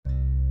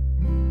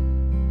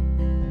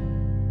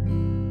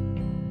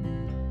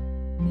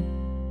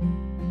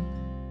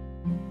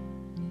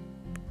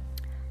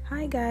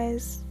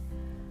guys,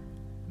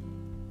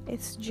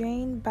 it's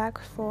Jane back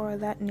for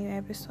that new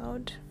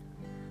episode.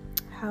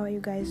 How are you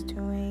guys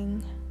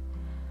doing?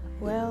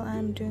 Well,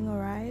 I'm doing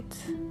alright.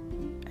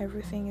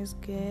 Everything is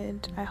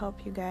good. I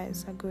hope you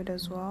guys are good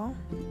as well.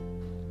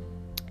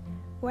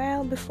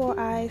 Well, before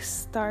I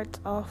start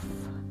off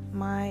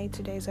my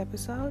today's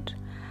episode,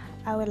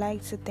 I would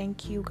like to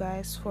thank you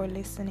guys for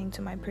listening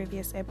to my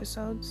previous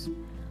episodes.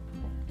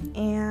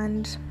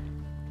 And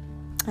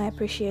I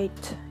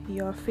appreciate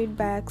your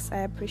feedbacks. I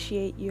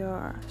appreciate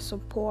your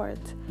support.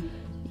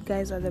 You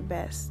guys are the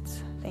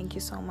best. Thank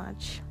you so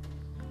much.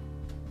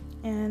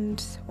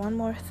 And one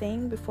more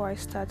thing before I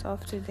start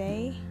off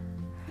today.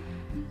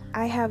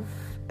 I have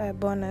a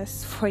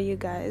bonus for you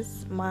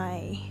guys.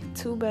 My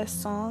 2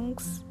 best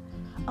songs,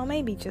 or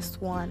maybe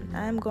just one.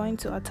 I'm going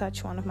to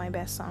attach one of my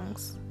best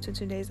songs to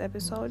today's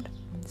episode,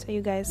 so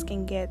you guys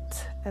can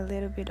get a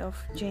little bit of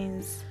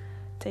Jane's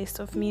taste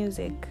of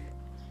music.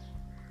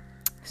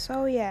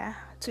 So yeah,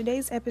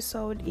 today's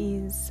episode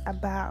is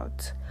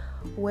about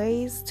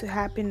ways to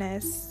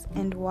happiness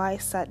and why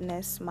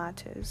sadness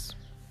matters.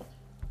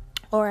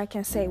 Or I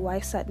can say why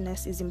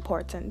sadness is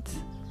important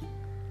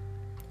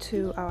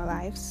to our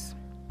lives.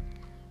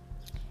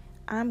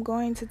 I'm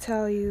going to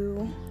tell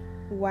you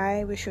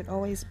why we should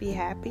always be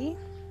happy,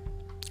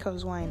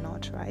 because why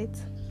not, right?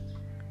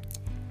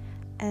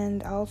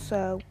 And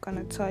also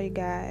gonna tell you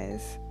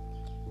guys,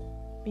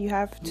 you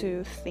have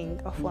to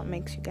think of what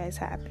makes you guys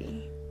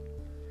happy.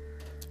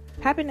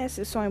 Happiness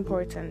is so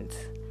important.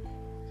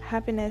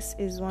 Happiness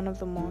is one of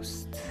the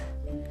most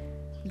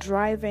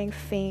driving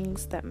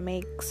things that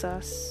makes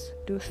us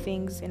do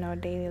things in our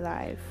daily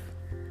lives.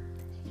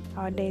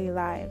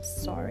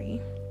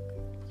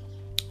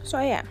 So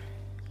yeah,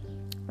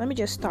 let me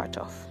just start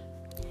off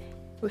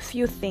with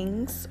few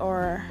things,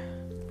 or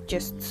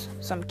just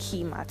some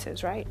key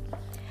matters, right?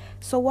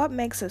 So what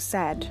makes us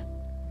sad?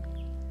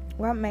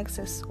 What makes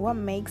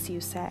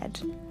you sad?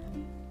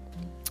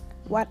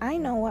 What I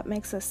know what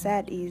makes us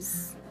sad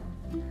is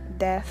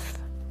death,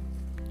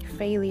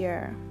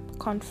 failure,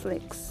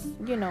 conflicts.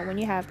 When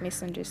you have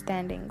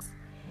misunderstandings,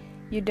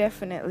 you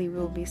definitely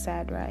will be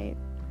sad, right?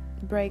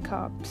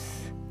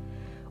 Breakups,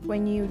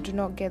 when you do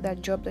not get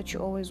that job that you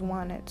always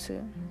wanted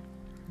to,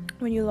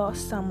 when you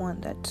lost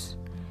someone that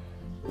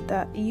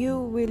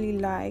you really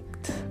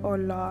liked or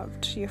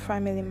loved, your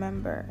family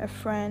member, a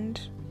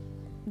friend.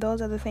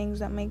 Those are the things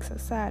that makes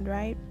us sad,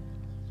 right?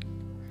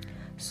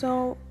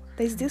 So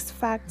there's this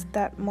fact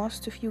that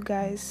most of you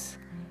guys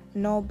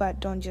know but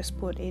don't just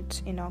put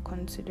it in our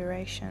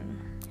consideration.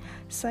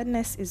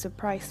 Sadness is the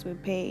price we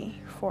pay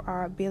for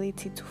our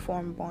ability to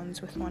form bonds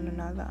with one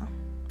another.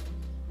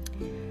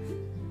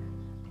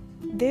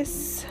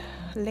 This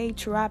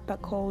late rapper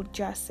called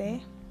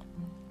Jase,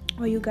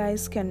 or you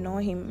guys can know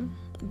him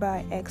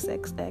by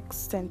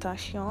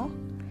XXXTentacion,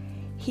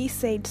 he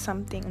said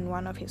something in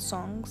one of his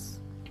songs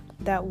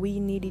that we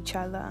need each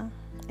other,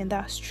 and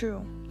that's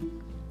true.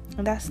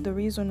 And that's the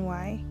reason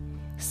why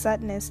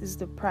sadness is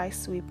the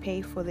price we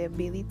pay for the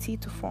ability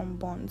to form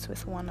bonds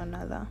with one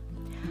another.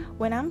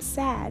 When I'm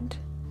sad,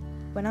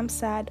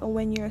 or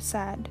when you're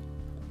sad,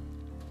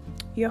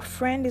 your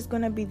friend is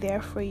going to be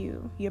there for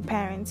you. Your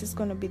parents is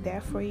going to be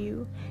there for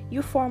you.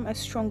 You form a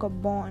stronger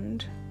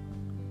bond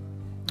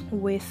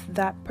with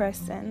that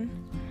person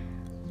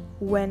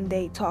when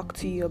they talk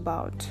to you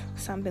about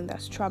something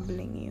that's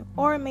troubling you.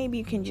 Or maybe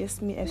you can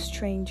just meet a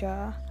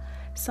stranger.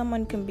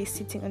 Someone can be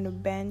sitting on a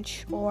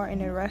bench or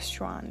in a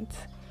restaurant,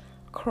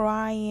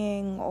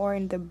 crying, or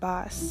in the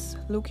bus,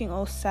 looking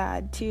all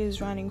sad,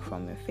 tears running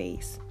from your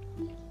face.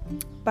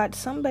 But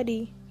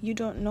somebody you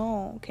don't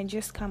know can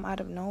just come out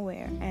of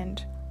nowhere,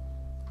 and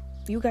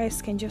you guys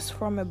can just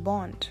form a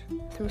bond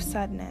through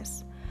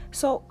sadness.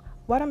 So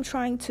what I'm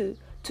trying to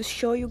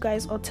show you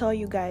guys, or tell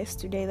you guys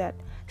today, that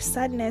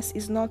sadness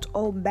is not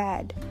all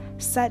bad.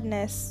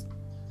 Sadness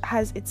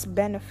has its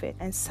benefit,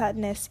 and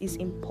sadness is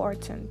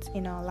important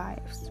in our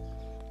lives.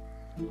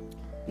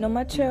 No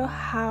matter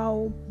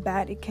how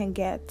bad it can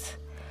get,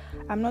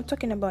 I'm not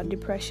talking about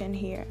depression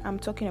here, I'm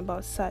talking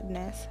about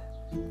sadness.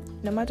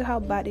 No matter how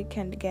bad it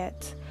can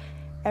get,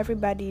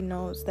 everybody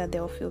knows that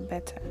they'll feel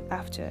better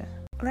after.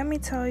 Let me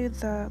tell you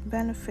the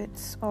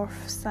benefits of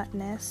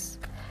sadness.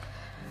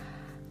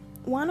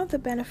 One of the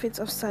benefits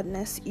of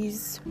sadness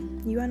is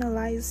you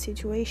analyze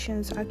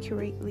situations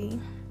accurately.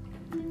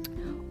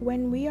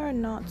 When we are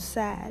not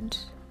sad,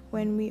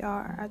 when we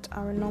are at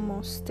our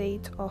normal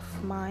state of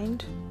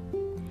mind,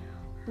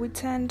 we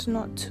tend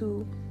not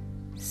to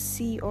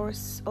see or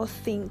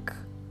think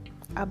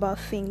about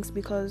things,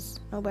 because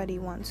nobody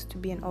wants to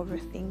be an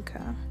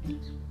overthinker.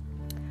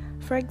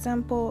 For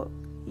example,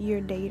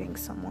 you're dating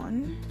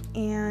someone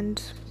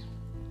and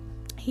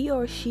he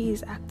or she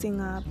is acting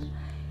up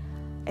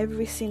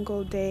every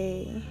single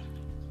day.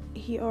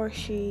 He or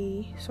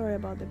she, sorry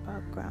about the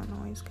background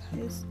noise,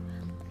 guys.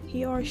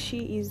 He or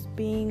she is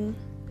being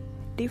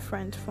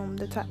different from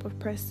the type of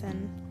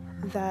person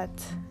that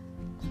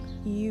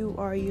you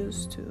are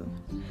used to.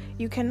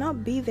 You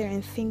cannot be there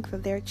and think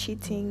that they're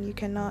cheating. You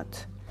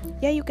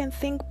can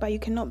think, but you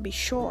cannot be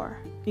sure.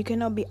 You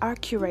cannot be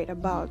accurate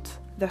about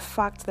the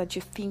fact that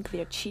you think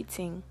they're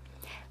cheating.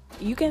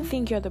 You can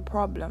think you're the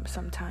problem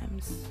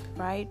sometimes,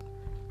 right?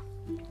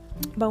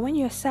 But when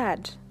you're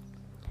sad,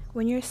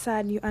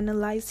 you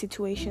analyze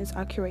situations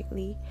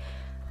accurately.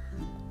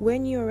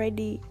 When you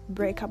already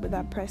break up with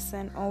that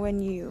person, or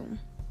when you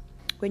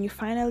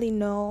finally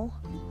know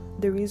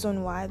the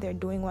reason why they're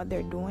doing what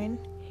they're doing,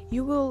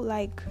 you will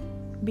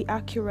be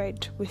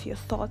accurate with your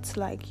thoughts.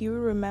 You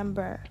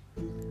remember,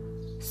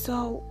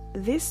 so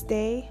this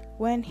day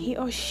when he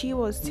or she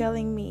was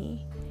telling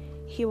me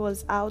he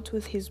was out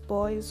with his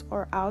boys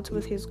or out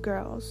with his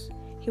girls,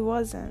 he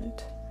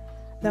wasn't.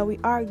 That we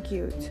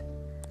argued,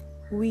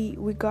 we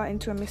got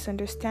into a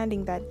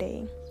misunderstanding that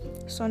day.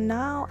 So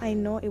now I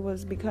know it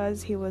was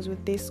because he was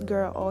with this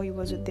girl or he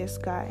was with this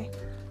guy.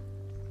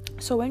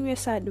 So when we're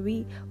sad,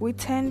 we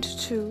tend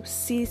to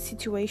see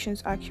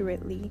situations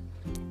accurately,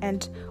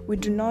 and we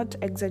do not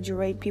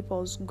exaggerate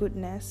people's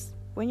goodness.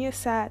 When you're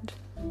sad,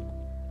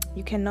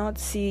 you cannot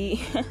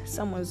see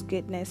someone's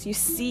goodness. You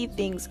see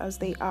things as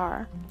they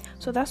are.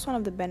 So that's one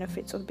of the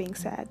benefits of being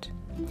sad.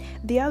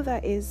 The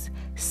other is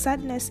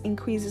sadness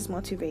increases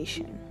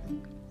motivation.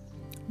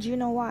 Do you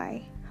know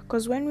why?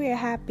 Because when we are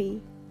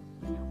happy,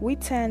 we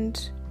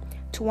tend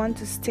to want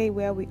to stay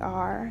where we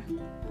are.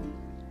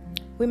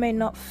 We may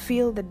not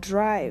feel the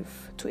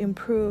drive to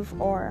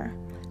improve or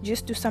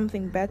just do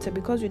something better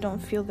because we don't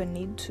feel the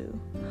need to.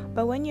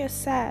 But when you're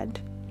sad,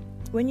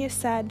 when you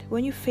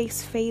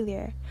face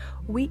failure,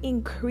 we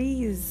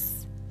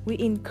increase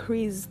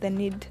the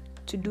need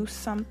to do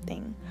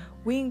something.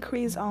 We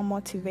increase our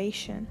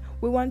motivation.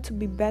 We want to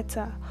be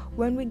better.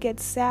 When we get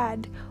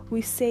sad,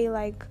 we say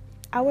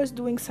I was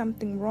doing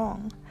something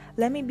wrong.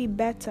 Let me be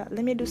better.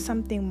 Let me do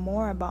something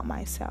more about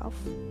myself.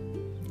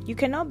 You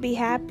cannot be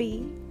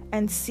happy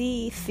and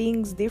see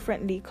things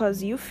differently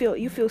because you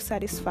feel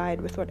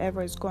satisfied with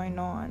whatever is going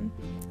on.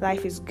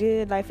 Life is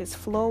good, life is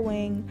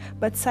flowing,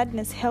 but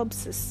sadness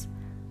helps us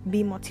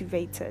be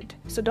motivated.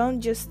 So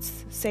don't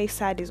just say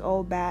sad is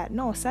all bad.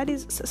 No,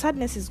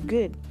 sadness is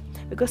good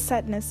because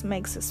sadness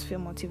makes us feel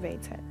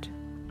motivated.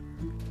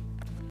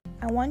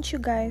 I want you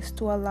guys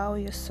to allow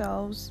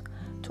yourselves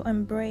to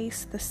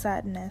embrace the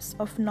sadness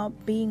of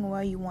not being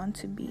where you want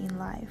to be in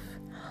life.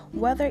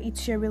 Whether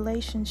it's your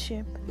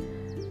relationship,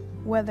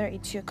 whether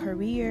it's your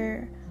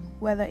career,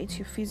 whether it's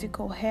your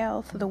physical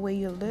health, the way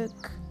you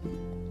look,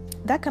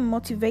 that can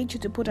motivate you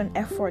to put an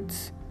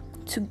effort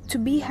to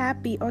be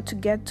happy or to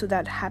get to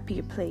that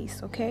happier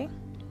place, okay?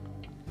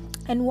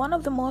 And one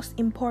of the most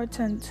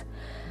important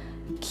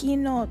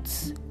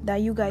keynotes that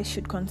you guys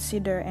should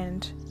consider,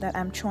 and that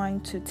I'm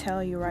trying to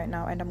tell you right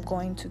now, and I'm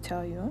going to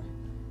tell you,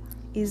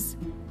 is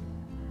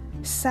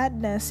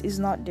sadness is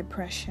not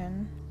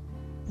depression.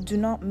 Do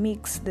not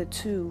mix the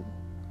two.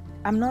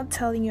 I'm not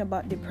telling you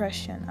about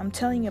depression. I'm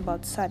telling you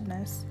about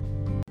sadness.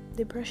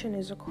 Depression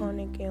is a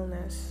chronic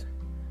illness.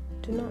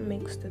 Do not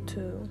mix the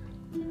two.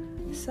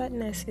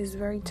 Sadness is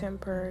very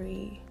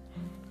temporary.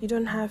 You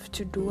don't have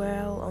to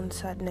dwell on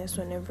sadness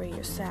whenever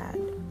you're sad.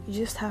 You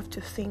just have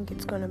to think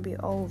it's gonna be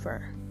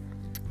over.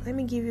 Let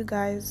me give you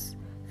guys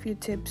a few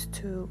tips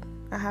to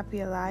a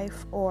happier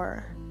life,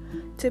 or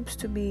tips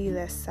to be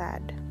less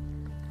sad.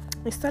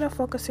 Instead of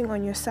focusing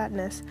on your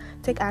sadness,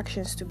 take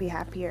actions to be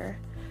happier.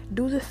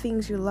 Do the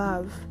things you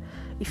love.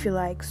 If you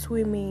like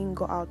swimming,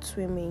 go out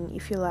swimming.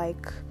 If you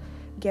like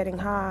getting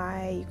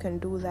high, you can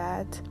do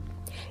that.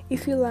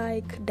 If you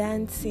like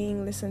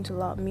dancing, listen to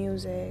loud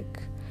music.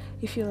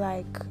 If you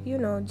like,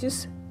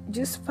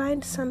 just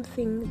find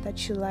something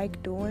that you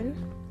like doing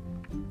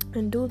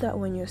and do that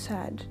when you're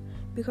sad.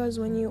 Because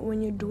when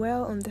you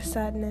dwell on the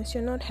sadness,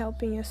 you're not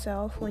helping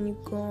yourself. When you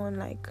go on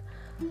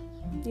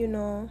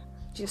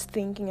just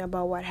thinking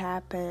about what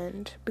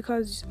happened,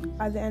 because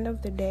at the end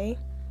of the day,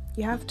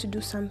 you have to do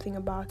something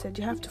about it.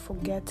 You have to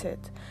forget it.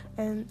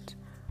 And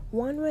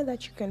one way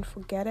that you can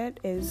forget it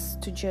is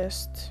to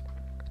just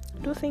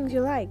do things you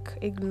like.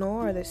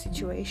 Ignore the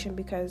situation,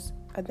 because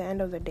at the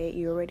end of the day,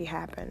 it already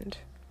happened.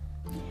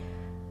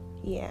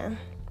 Yeah.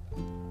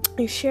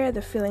 You share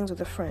the feelings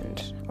with a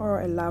friend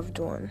or a loved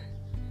one.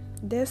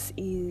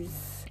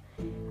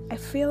 I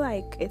feel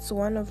like it's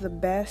one of the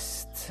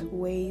best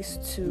ways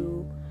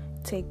to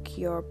take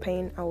your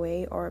pain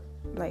away, or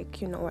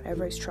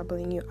whatever is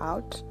troubling you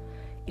out.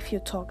 If you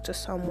talk to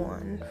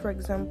someone, for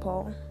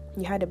example,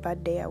 you had a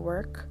bad day at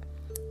work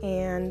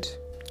and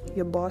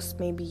your boss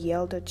maybe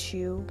yelled at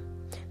you,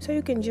 so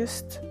you can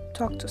just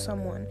talk to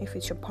someone. If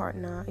it's your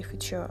partner, if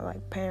it's your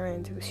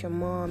parent, if it's your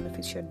mom, if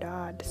it's your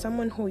dad,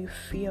 someone who you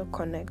feel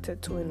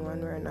connected to in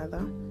one way or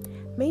another,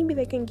 maybe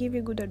they can give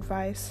you good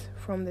advice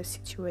from the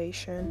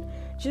situation.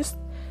 Just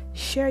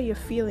share your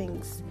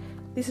feelings.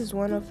 This is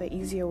one of the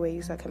easier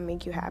ways that can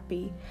make you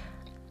happy.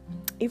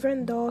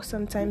 Even though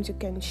sometimes you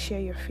can share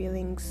your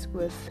feelings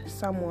with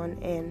someone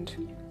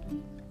and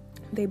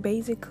they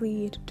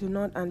basically do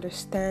not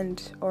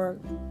understand or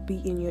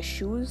be in your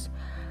shoes,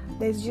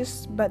 there's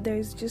just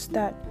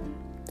that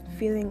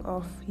feeling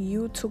of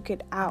you took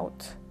it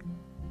out,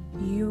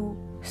 you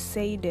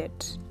said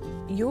it.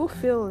 You'll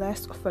feel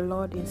less of a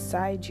load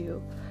inside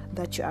you.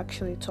 that you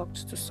actually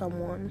talked to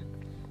someone.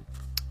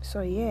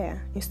 So yeah,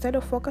 instead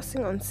of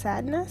focusing on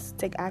sadness,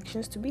 take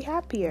actions to be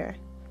happier.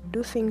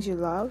 Do things you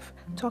love,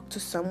 talk to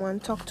someone,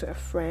 talk to a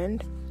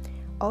friend.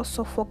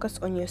 Also focus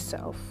on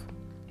yourself.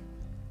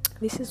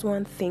 This is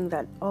one thing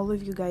that all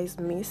of you guys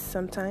miss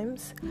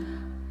sometimes.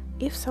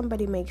 If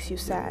somebody makes you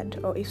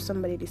sad or if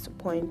somebody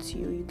disappoints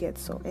you, you get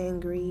so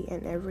angry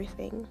and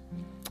everything.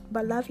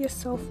 But love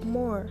yourself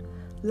more.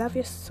 Love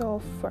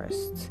yourself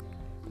first.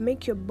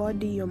 Make your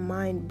body, your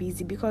mind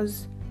busy,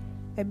 because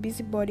a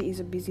busy body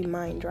is a busy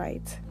mind,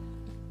 right?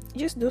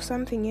 Just do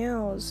something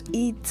else.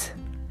 Eat.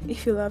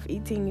 If you love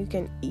eating, you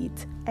can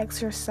eat.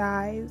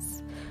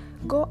 Exercise.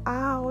 Go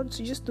out.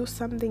 Just do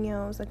something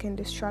else that can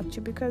distract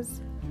you,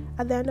 because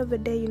at the end of the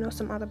day,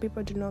 some other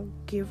people do not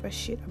give a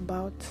shit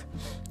about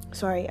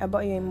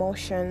your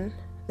emotion.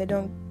 They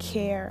don't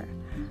care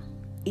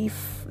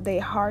if they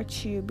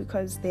hurt you,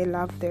 because they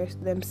love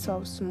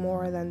themselves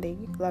more than they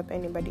love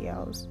anybody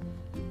else.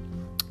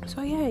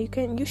 So yeah,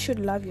 you should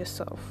love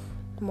yourself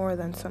more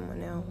than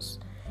someone else.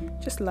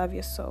 Just love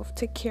yourself.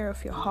 Take care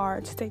of your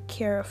heart. Take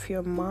care of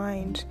your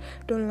mind.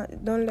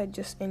 Don't let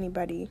just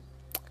anybody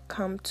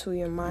come to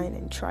your mind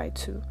and try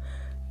to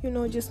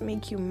just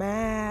make you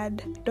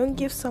mad. Don't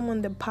give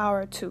someone the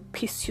power to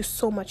piss you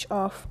so much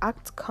off.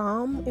 Act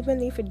calm,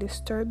 even if it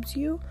disturbs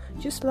you.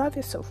 Just love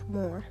yourself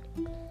more.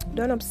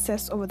 Don't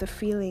obsess over the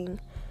feeling.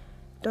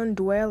 Don't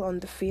dwell on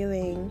the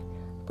feeling.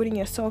 Putting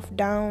yourself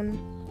down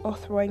or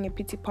throwing a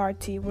pity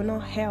party will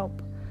not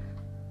help.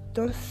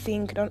 Don't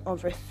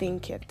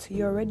overthink it.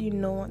 You already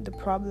know what the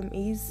problem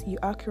is. You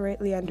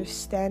accurately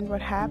understand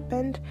what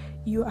happened.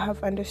 You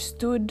have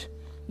understood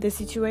the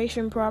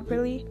situation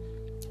properly.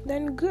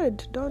 Then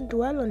good, don't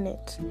dwell on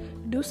it.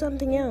 Do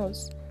something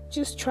else.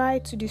 Just try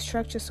to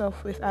distract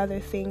yourself with other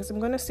things. I'm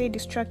going to say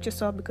distract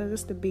yourself because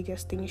it's the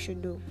biggest thing you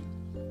should do.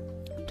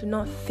 Do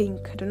not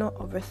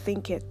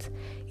overthink it.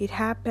 It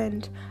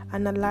happened.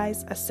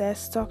 Analyze,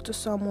 assess, talk to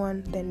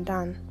someone, then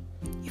done.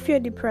 If you're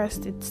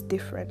depressed, it's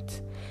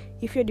different.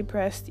 If you're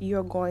depressed,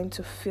 you're going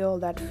to feel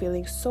that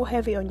feeling so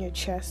heavy on your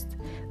chest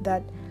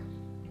that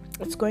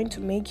it's going to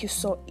make you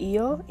so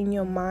ill in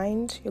your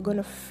mind. You're going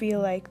to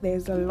feel like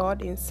there's a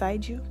lot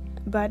inside you.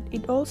 But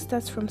it all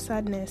starts from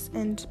sadness.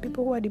 And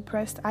people who are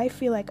depressed, I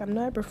feel like, I'm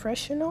not a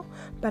professional,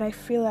 but I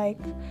feel like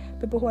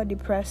people who are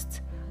depressed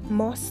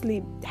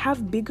mostly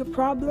have bigger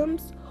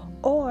problems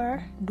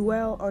or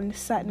dwell on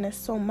sadness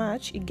so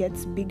much it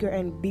gets bigger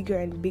and bigger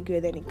and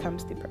bigger, then it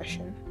comes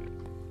depression.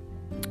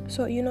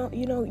 So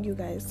you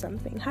guys,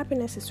 something.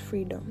 Happiness is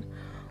freedom.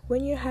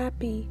 When you're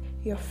happy,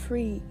 you're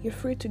free. You're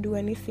free to do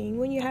anything.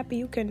 When you're happy,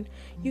 you can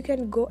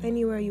go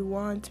anywhere you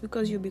want,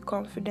 because you'll be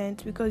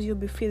confident, because you'll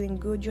be feeling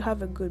good, you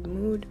have a good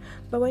mood.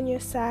 But when you're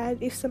sad,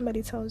 if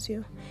somebody tells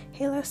you,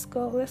 hey, let's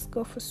go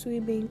for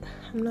swimming,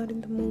 I'm not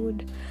in the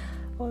mood,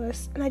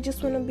 and I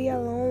just want to be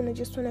alone, I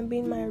just want to be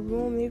in my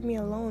room, leave me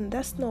alone,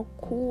 that's not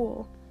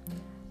cool.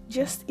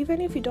 Just,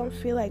 even if you don't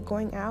feel like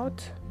going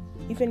out,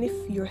 even if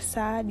you're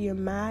sad, you're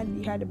mad,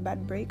 you had a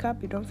bad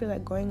breakup, you don't feel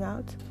like going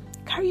out,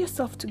 carry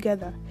yourself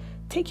together.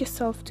 Take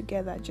yourself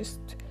together. Just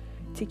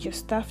take your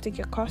stuff, take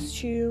your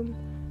costume,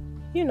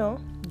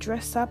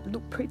 dress up,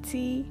 look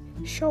pretty,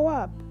 show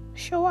up.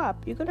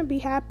 You're going to be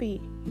happy.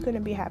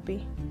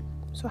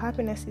 So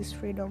happiness is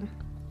freedom.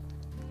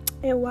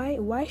 And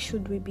why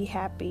should we be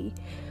happy?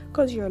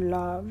 Because you're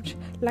loved.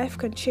 Life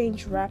can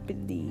change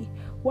rapidly.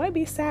 Why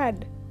be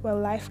sad? Well,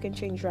 life can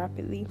change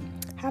rapidly.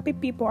 Happy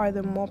people are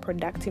the more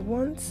productive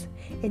ones,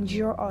 and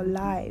you're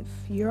alive,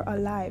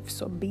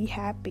 so be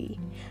happy.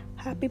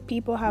 Happy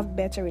people have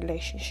better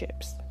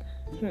relationships.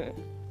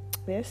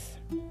 This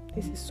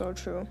is so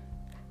true.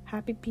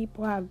 Happy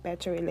people have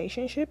better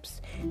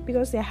relationships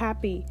because they're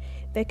happy.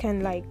 They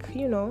can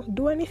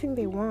do anything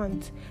they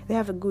want. They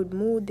have a good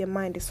mood, their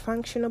mind is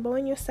functional. But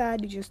when you're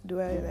sad, you just do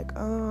it like,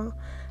 oh,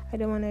 I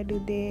don't want to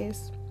do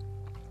this,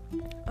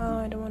 oh,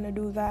 I don't want to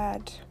do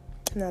that.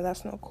 No,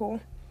 that's not cool.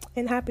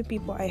 And happy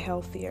people are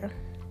healthier.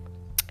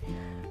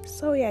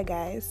 So yeah,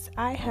 guys,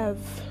 I have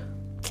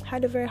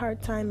had a very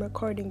hard time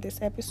recording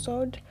this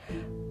episode,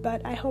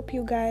 but I hope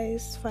you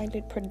guys find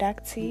it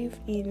productive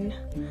in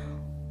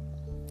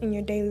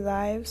your daily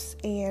lives,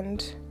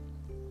 and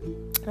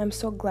I'm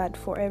so glad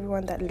for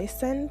everyone that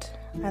listened.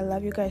 I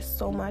love you guys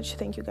so much.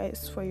 Thank you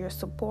guys for your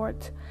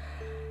support.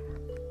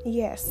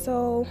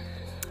 So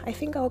I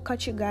think I'll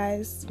catch you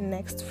guys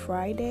next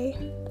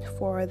Friday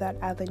for that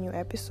other new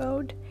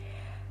episode.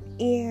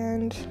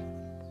 And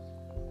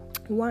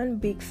one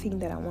big thing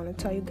that I want to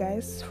tell you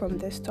guys from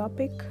this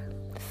topic: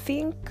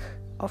 think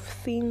of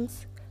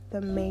things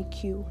that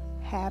make you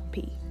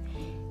happy.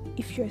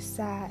 If you're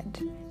sad,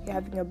 you're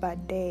having a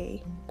bad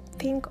day,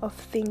 think of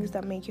things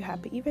that make you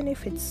happy. Even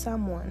if it's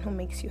someone who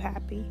makes you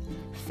happy,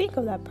 think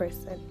of that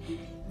person.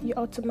 You're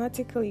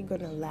automatically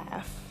gonna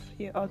laugh.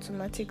 You're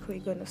automatically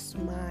gonna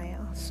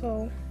smile.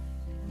 So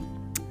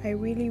I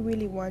really,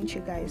 really want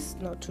you guys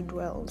not to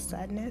dwell on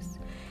sadness.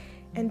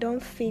 And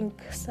don't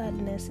think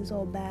sadness is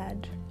all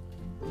bad.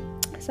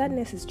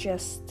 Sadness is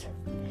just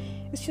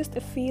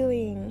a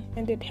feeling,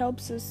 and it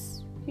helps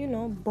us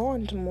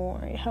bond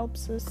more. It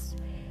helps us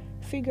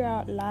figure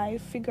out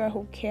life, figure out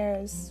who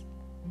cares,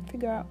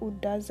 figure out who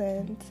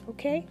doesn't.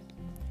 Okay,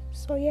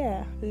 so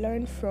yeah,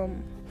 learn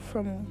from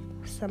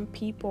some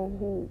people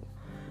who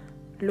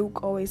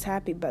look always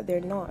happy but they're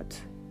not.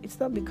 It's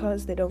not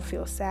because they don't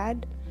feel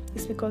sad,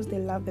 it's because they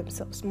love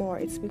themselves more.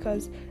 It's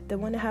because they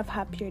want to have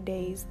happier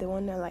days. They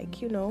want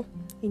to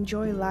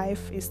enjoy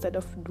life instead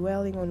of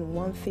dwelling on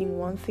one thing.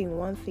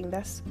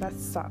 That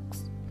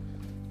sucks.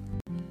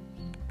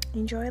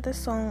 Enjoy the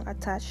song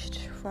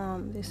attached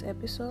from this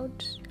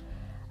episode.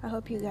 I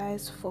hope you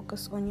guys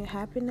focus on your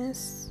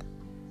happiness,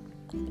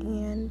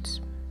 and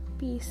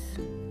peace.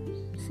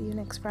 See you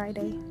next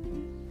Friday.